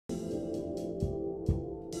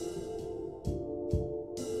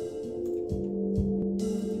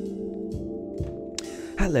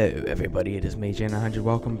Hello everybody, it is me, Jan100.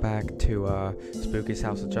 Welcome back to Spooky's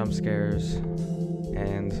House of Jumpscares.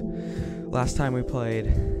 And last time we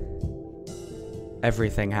played,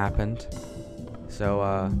 everything happened.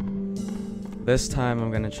 So this time I'm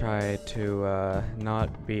gonna try to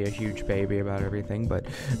not be a huge baby about everything, but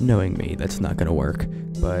knowing me, that's not gonna work.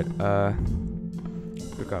 But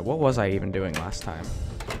good God, what was I even doing last time?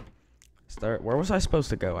 Where was I supposed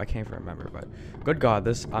to go? I can't even remember, but good God,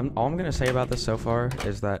 all I'm gonna say about this so far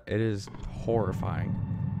is that it is horrifying.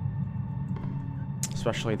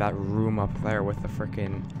 Especially that room up there with the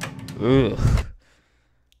freaking ugh.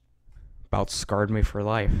 About scarred me for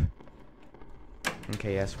life.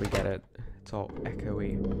 Okay, yes, we get it. It's all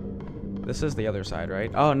echoey. This is the other side, right?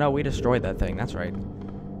 Oh no, we destroyed that thing, that's right.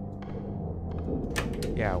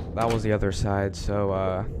 Yeah, that was the other side,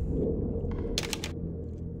 so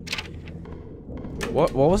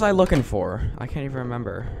What was I looking for? I can't even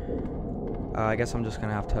remember. I guess I'm just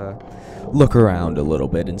gonna have to look around a little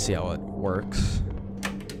bit and see how it works.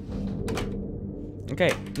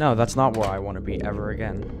 Okay, no, that's not where I want to be ever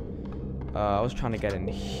again. I was trying to get in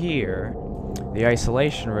here, the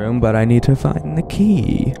isolation room, but I need to find the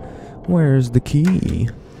key. Where's the key?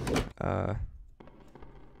 But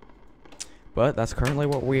that's currently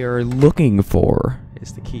what we are looking for,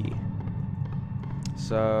 is the key.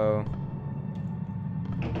 So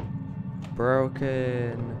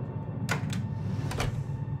broken.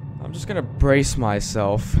 I'm just gonna brace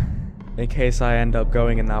myself in case I end up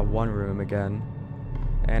going in that one room again.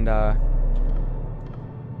 And yeah,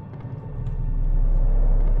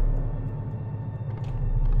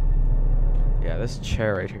 this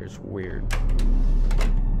chair right here is weird.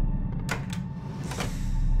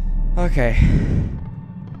 Okay.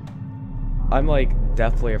 I'm like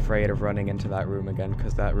deathly afraid of running into that room again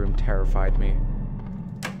because that room terrified me.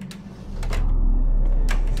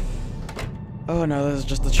 Oh no, this is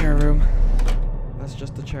just the chair room. That's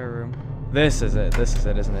just the chair room. This is it,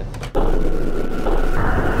 isn't it?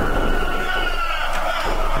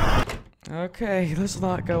 Okay, let's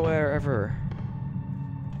not go wherever.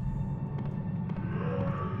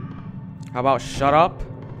 How about shut up?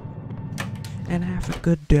 And have a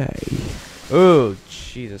good day. Ooh,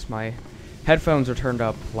 Jesus, my headphones are turned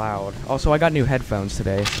up loud. Also, I got new headphones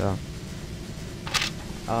today, so.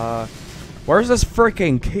 Where's this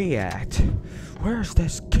freaking key at? Where's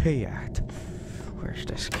this key at? Where's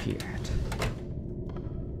this key at?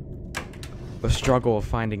 The struggle of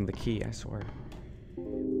finding the key, I swear.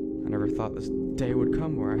 I never thought this day would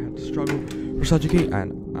come where I had to struggle for such a key.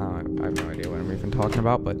 And I have no idea what I'm even talking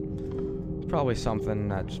about, but probably something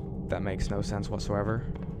that makes no sense whatsoever.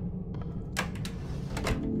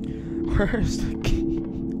 Where's the key?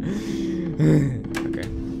 Okay.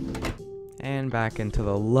 And back into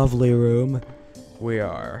the lovely room we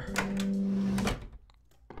are.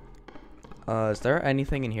 Is there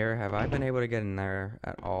anything in here? Have I been able to get in there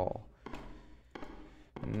at all?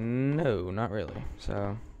 No, not really.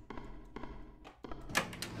 So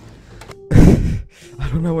I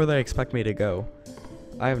don't know where they expect me to go.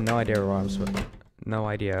 I have no idea where I'm no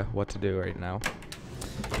idea what to do right now.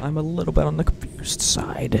 I'm a little bit on the confused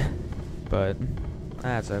side, but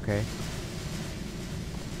that's okay.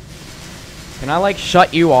 Can I like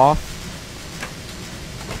shut you off?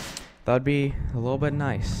 That'd be a little bit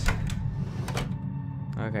nice.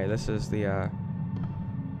 Okay, this is the,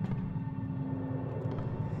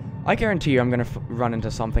 I guarantee you I'm gonna run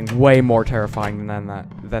into something way more terrifying than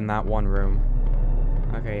that one room.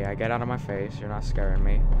 Okay, yeah, get out of my face. You're not scaring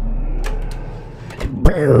me.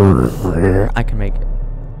 I can make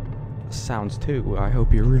sounds too, I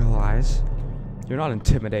hope you realize. You're not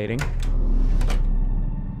intimidating.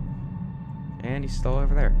 And he's still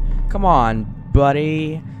over there. Come on,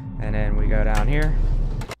 buddy. And then we go down here.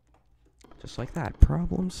 Just like that,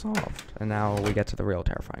 problem solved. And now we get to the real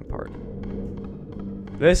terrifying part.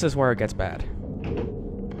 This is where it gets bad.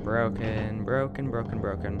 Broken, broken, broken,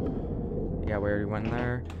 broken. Yeah, we already went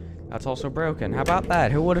there. That's also broken. How about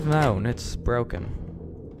that? Who would have known? It's broken.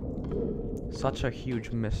 Such a huge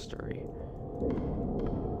mystery.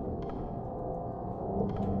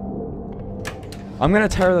 I'm gonna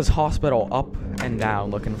tear this hospital up and down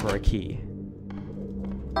looking for a key.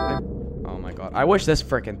 Oh my God, I wish this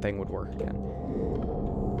frickin' thing would work again.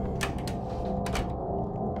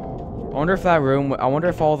 I wonder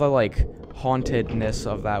if all the like hauntedness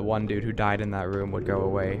of that one dude who died in that room would go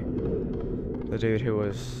away. The dude who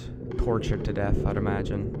was tortured to death, I'd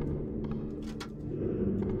imagine.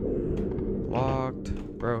 Locked,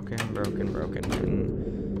 broken, broken, broken. And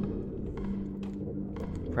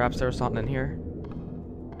perhaps there was something in here.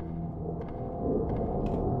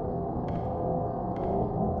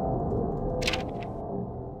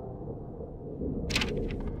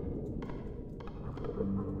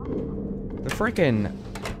 freaking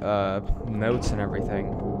notes and everything.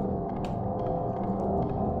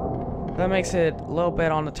 That makes it a little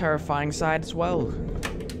bit on the terrifying side as well.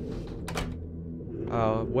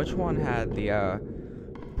 Which one had the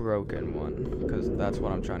broken one? Because that's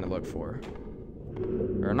what I'm trying to look for.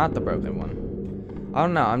 Or not the broken one. I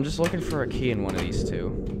don't know, I'm just looking for a key in one of these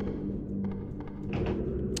two.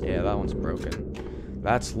 Yeah, that one's broken.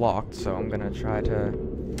 That's locked, so I'm gonna try to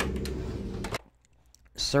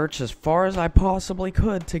search as far as I possibly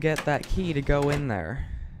could to get that key to go in there.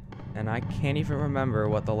 And I can't even remember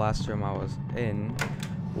what the last room I was in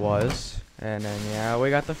was. And then, yeah, we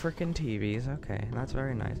got the freaking TVs. Okay, that's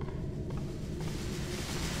very nice.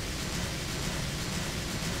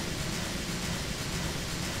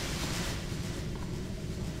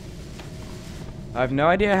 I have no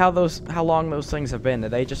idea how long those things have been.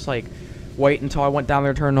 Did they just, like, wait until I went down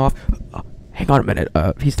there and turned off? Hang on a minute.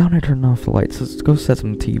 If he's down there turning off the lights, let's go set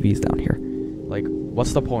some TVs down here. Like,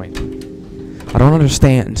 what's the point? I don't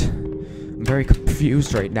understand. I'm very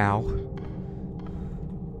confused right now.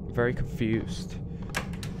 Very confused.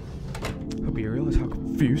 Hope you realize how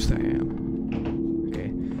confused I am.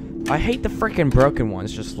 Okay. I hate the freaking broken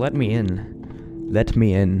ones. Just let me in. Let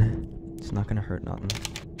me in. It's not gonna hurt nothing.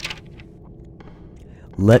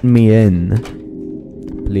 Let me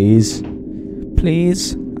in. Please.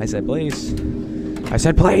 Please. I said please. I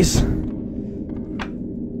said please.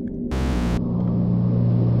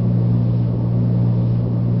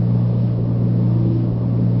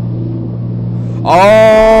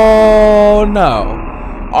 Oh no.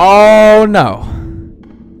 Oh no.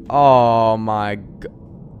 Oh my god.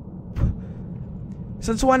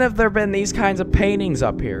 Since when have there been these kinds of paintings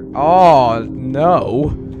up here? Oh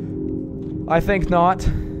no. I think not.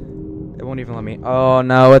 It won't even let me. Oh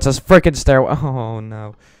no, it's a freaking stairwell. Oh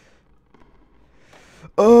no.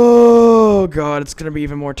 Oh god, it's gonna be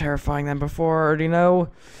even more terrifying than before. I already know.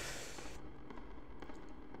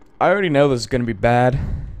 I already know this is gonna be bad.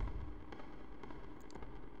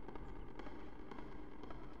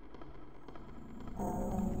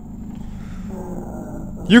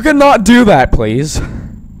 You cannot do that, please.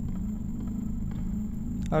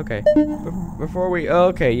 Okay. Before we...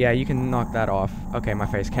 Okay, yeah, you can knock that off. Okay, my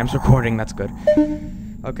face cam's recording. That's good.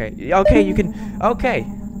 Okay. Okay, you can... Okay.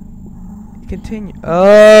 Continue.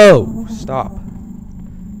 Oh! Stop.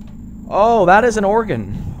 Oh, that is an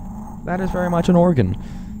organ. That is very much an organ.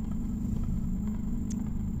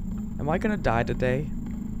 Am I gonna die today?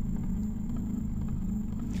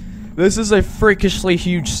 This is a freakishly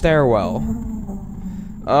huge stairwell.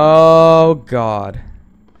 Oh, God.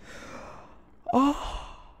 Oh.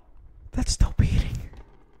 That's still beating.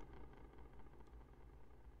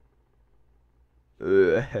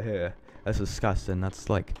 That's disgusting. That's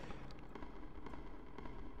like...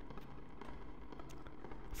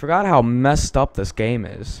 Forgot how messed up this game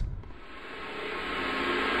is.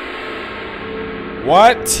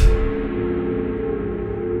 What?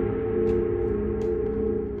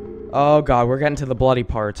 Oh god, we're getting to the bloody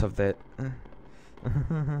parts of it.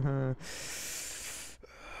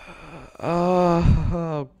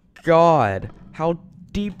 Oh god. How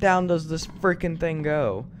deep down does this freaking thing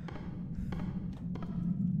go?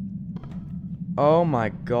 Oh my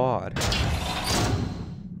god.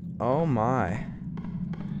 Oh my.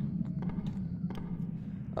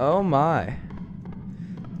 Oh my.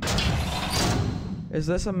 Is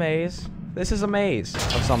this a maze? This is a maze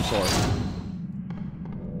of some sort.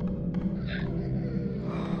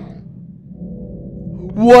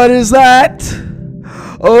 What is that?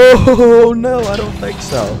 Oh no, I don't think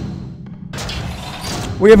so.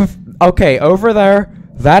 We have a, okay, over there,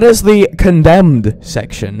 that is the condemned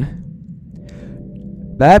section.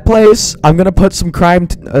 That place, I'm gonna put some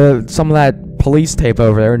some of that police tape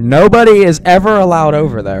over there. Nobody is ever allowed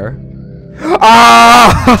over there.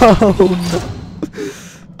 Oh no.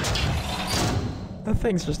 That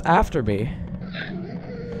thing's just after me.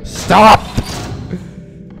 Stop!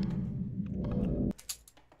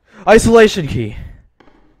 Isolation key.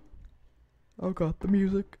 Oh god, the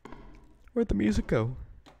music. Where'd the music go?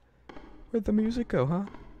 Where'd the music go, huh?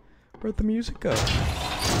 Where'd the music go? No!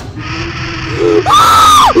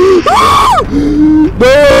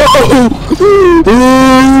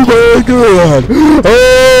 Oh my god!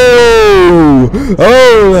 Oh!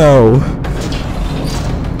 Oh no!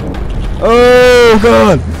 Oh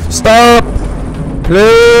god! Stop!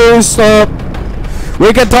 Please stop!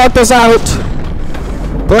 We can talk this out!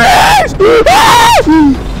 Please!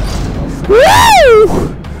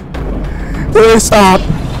 Please stop!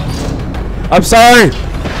 I'm sorry!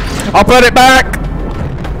 I'll put it back!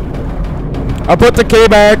 I'll put the key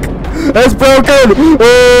back! It's broken!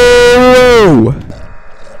 Oh!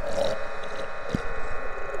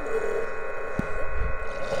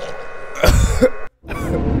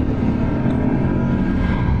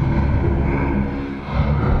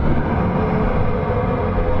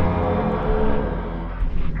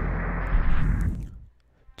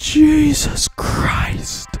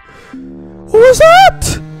 Christ! What was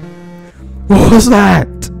that? What was that?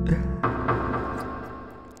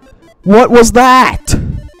 What was that?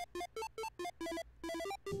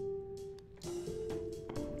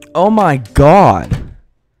 Oh my god.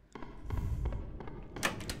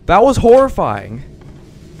 That was horrifying.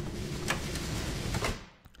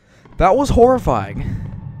 That was horrifying.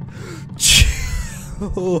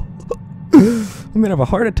 I'm gonna have a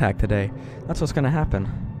heart attack today. That's what's gonna happen.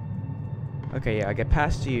 Okay, yeah, I get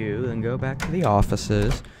past you, then go back to the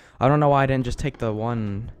offices. I don't know why I didn't just take the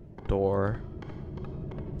one door.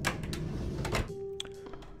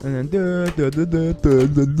 And then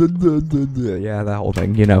yeah, that whole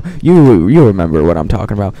thing, you know. You remember what I'm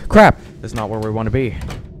talking about. Crap! That's not where we want to be.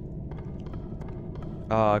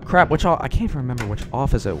 Crap, I can't even remember which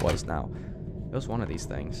office it was now. It was one of these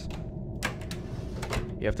things.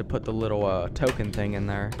 You have to put the little, token thing in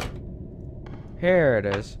there. Here it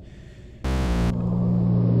is.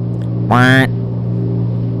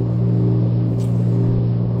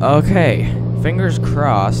 Okay. Fingers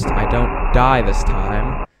crossed I don't die this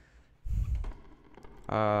time.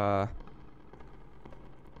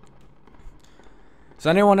 Is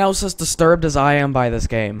anyone else as disturbed as I am by this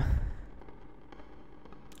game?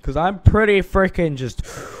 Because I'm pretty freaking just...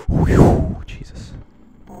 Jesus.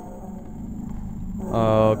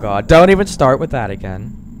 Oh god. Don't even start with that again.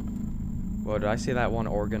 Whoa, did I see that one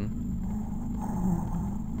organ?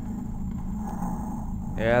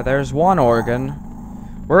 Yeah, there's one organ.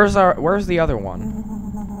 Where's the other one?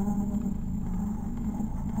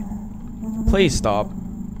 Please stop.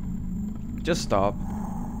 Just stop.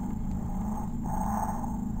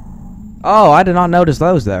 Oh, I did not notice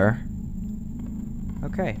those there.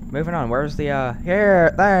 Okay, moving on. Where's the,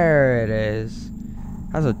 here, there it is.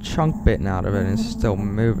 Has a chunk bitten out of it and it's still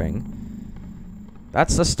moving.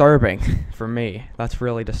 That's disturbing for me. That's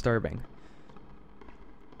really disturbing.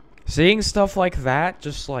 Seeing stuff like that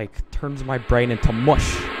just, like, turns my brain into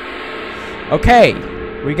mush. Okay,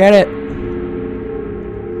 we get it.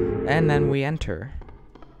 And then we enter.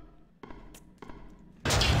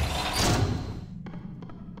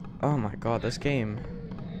 Oh my god, this game.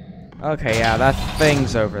 Okay, yeah, that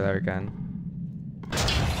thing's over there again.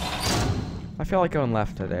 I feel like going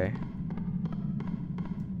left today.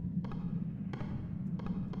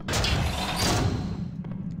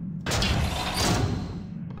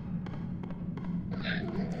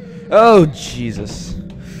 Oh, Jesus.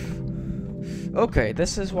 Okay,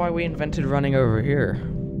 this is why we invented running over here.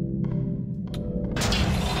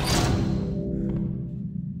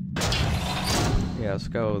 Yeah, let's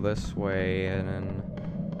go this way, and then...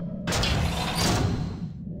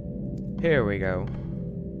 Here we go.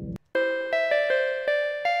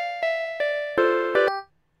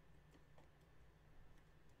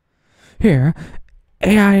 Here,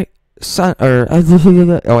 AI Sun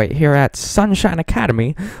oh wait, here at Sunshine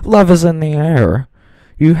Academy, love is in the air.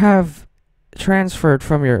 You have transferred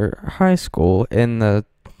from your high school in the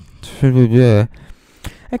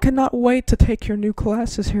I cannot wait to take your new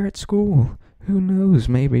classes here at school. Who knows,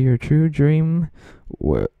 maybe your true dreams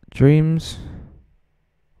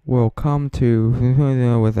will come to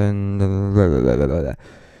within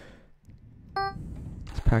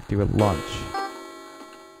Let's pack you with lunch.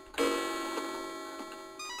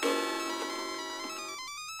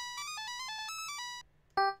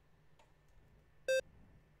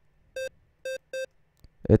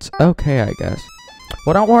 It's okay, I guess.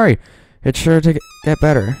 Well, don't worry. It's sure to get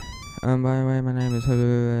better. By the way, my name is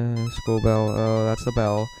School Bell. Oh, that's the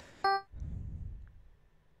bell.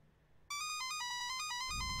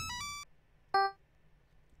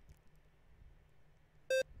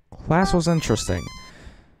 Class was interesting.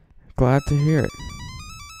 Glad to hear it.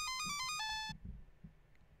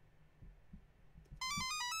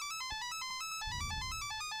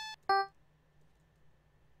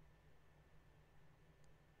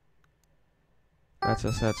 That's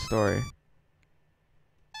a sad story.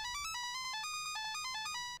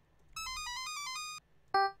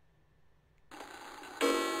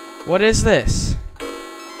 What is this?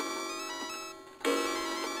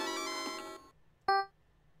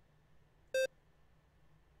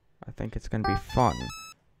 I think it's gonna be fun.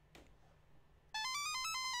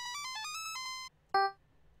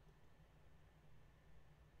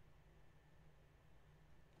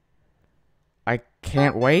 I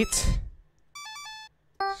can't wait.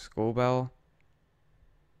 School bell.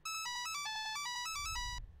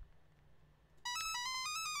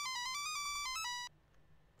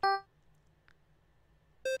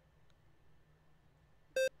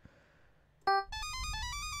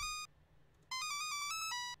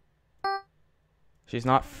 She's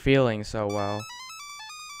not feeling so well.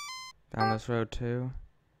 Down this road too.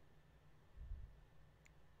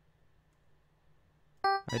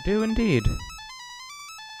 I do indeed.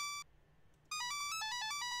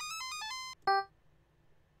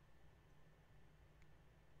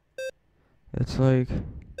 It's like...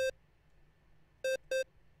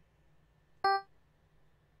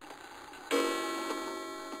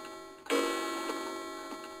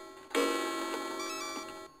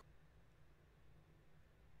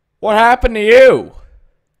 What happened to you?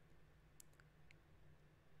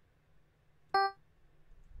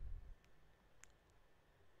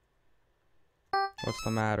 What's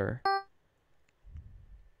the matter?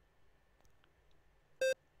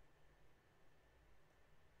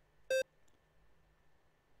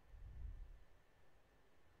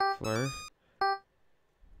 Flirt?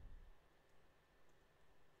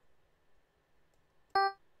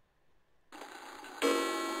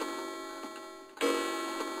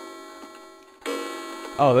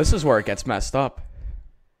 Oh, this is where it gets messed up.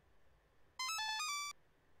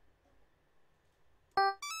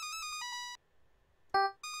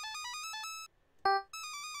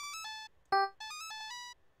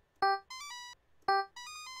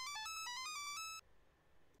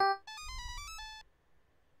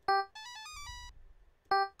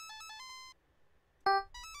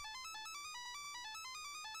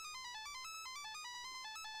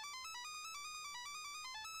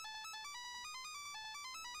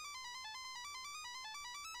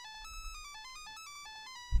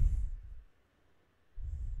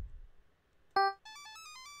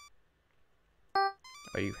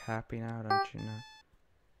 Are you happy now? Don't you know?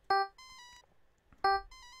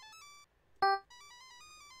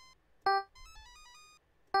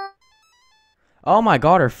 Oh my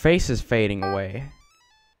god, her face is fading away.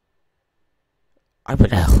 I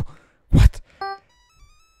would know. What?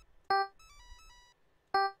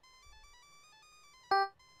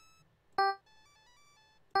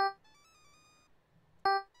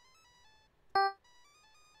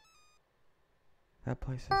 That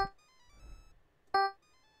place is...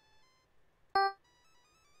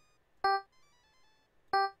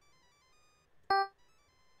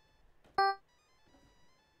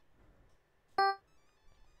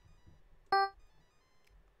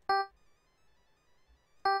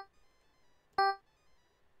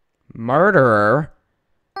 Murderer?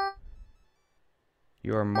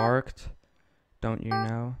 You are marked. Don't you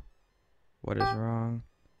know what is wrong?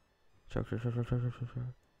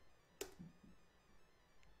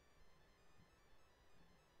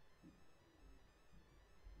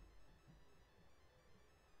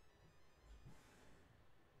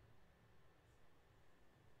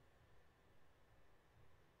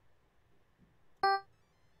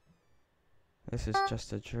 This is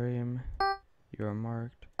just a dream. You are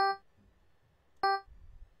marked.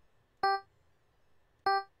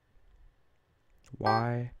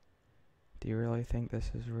 Why? Do you really think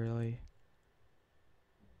this is really...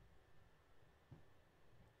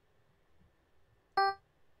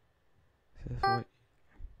 Is this what...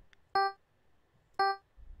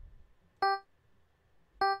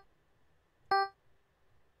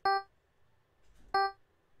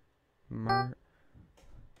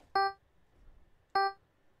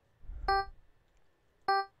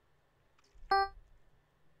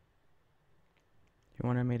 You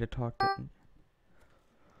wanted me to talk to...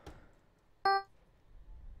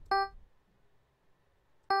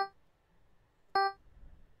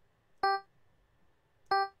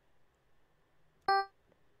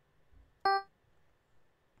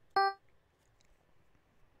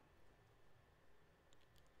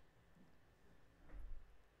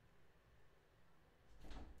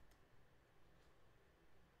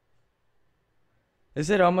 Is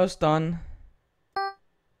it almost done?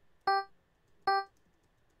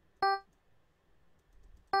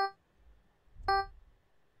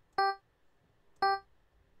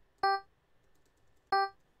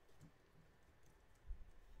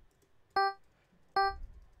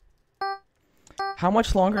 How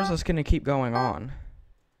much longer is this gonna keep going on?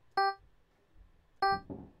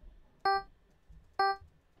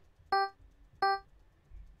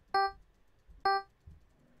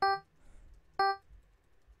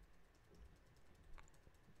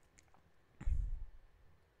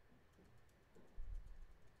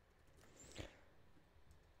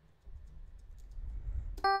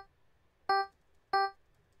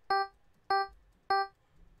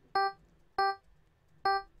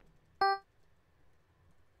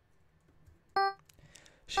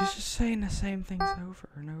 She's just saying the same things over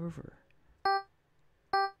and over.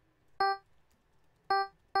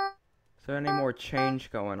 Is there any more change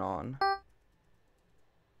going on?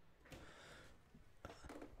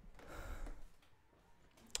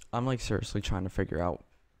 I'm like seriously trying to figure out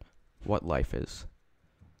what life is.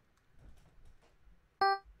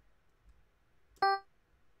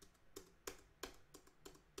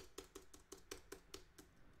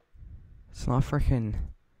 It's not freaking...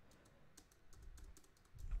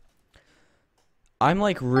 I'm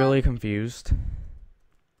like really confused.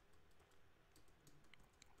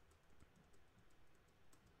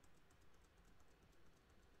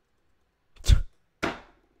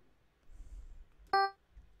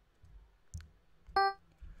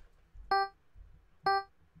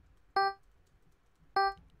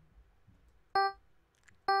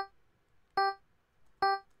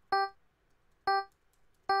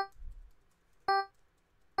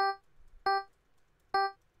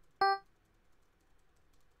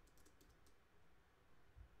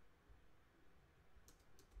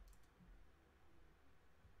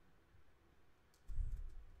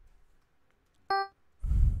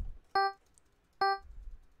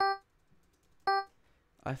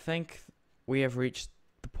 I think we have reached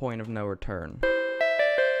the point of no return.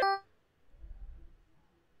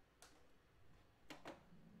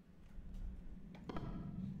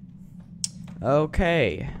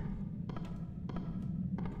 Okay.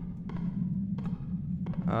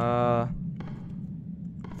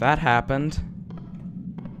 That happened.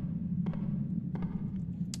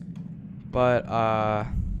 But,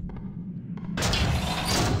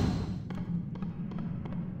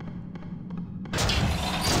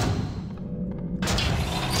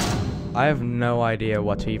 I have no idea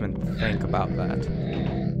what to even think about that.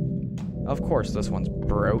 Of course, this one's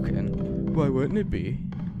broken. Why wouldn't it be?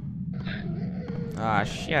 Ah,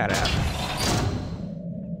 shut up.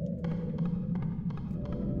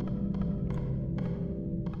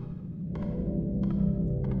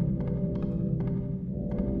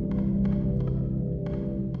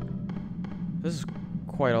 This is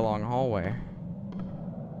quite a long hallway.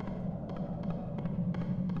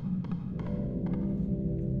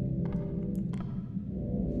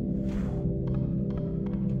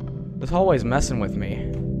 This hallway's messing with me.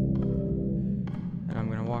 And I'm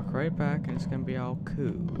gonna walk right back and it's gonna be all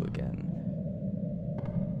cool again.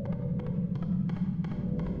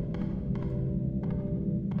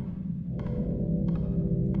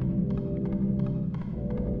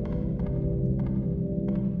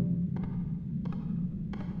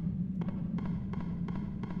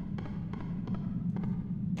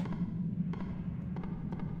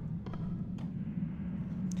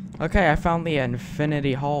 Okay, I found the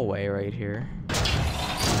infinity hallway right here.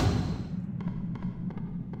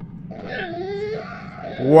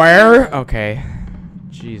 Where? Okay.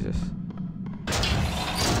 Jesus.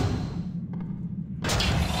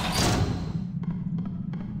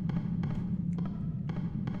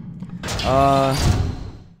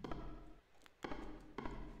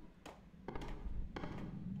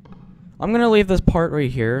 I'm gonna leave this part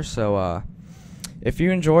right here, so, if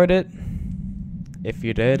you enjoyed it, if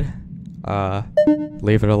you did,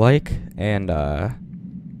 leave it a like, and,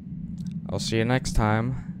 I'll see you next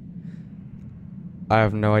time. I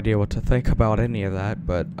have no idea what to think about any of that,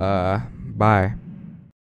 but, bye.